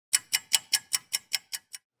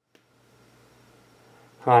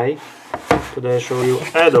Hi, today I show you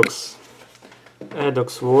Edox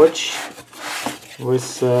watch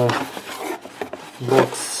with a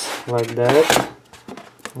box like that.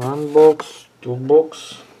 One box, two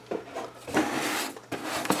box.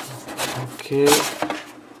 Okay.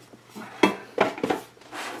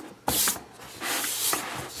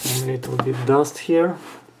 Some little bit dust here.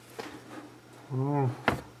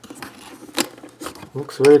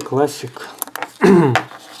 Looks very classic.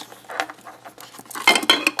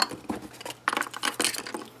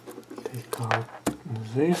 Take out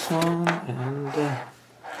this one and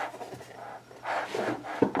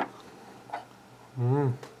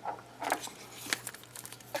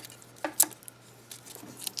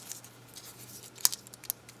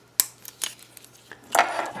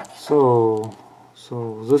so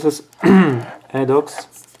this is Edox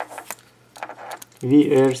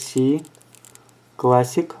WRC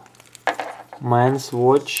classic men's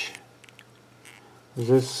watch.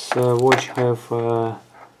 This watch have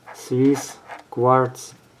Swiss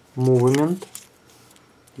quartz movement.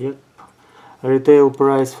 Yep. Retail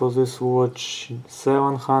price for this watch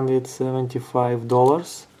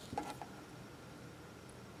 $775.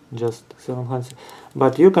 Just 700.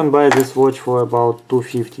 But you can buy this watch for about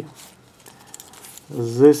 $250.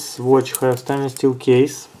 This watch has stainless steel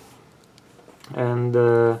case and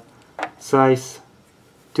size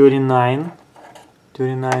 39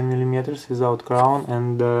 millimeters without crown,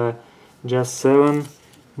 and just 7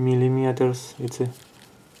 millimeters it's a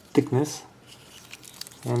thickness.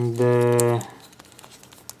 And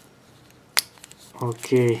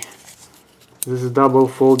okay, this is double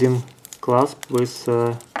folding clasp with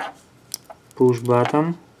push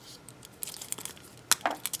button,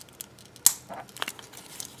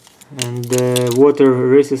 and water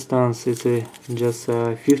resistance is just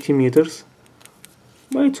 50 meters,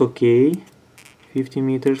 but it's okay. 50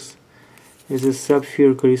 meters. Is a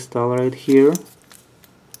sapphire crystal right here,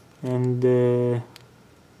 and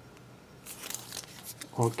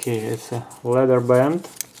okay, it's a leather band.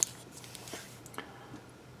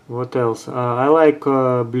 What else? I like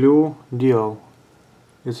blue dial.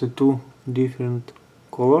 It's two different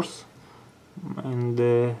colors, and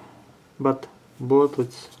but both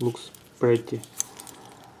it looks pretty.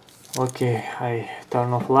 Okay, I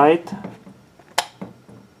turn off light.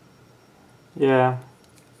 Yeah,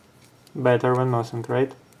 better than nothing,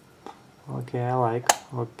 right? Okay, I like.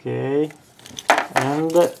 Okay,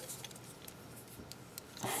 and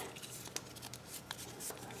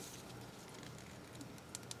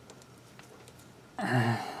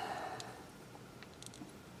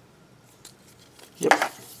yep,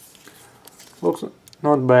 looks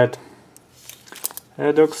not bad.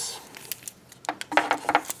 Edox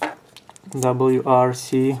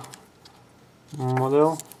WRC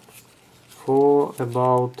model for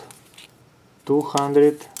about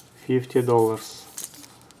 $250.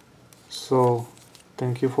 So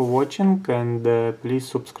thank you for watching, and please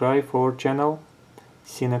subscribe for our channel.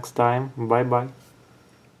 See you next time. Bye bye.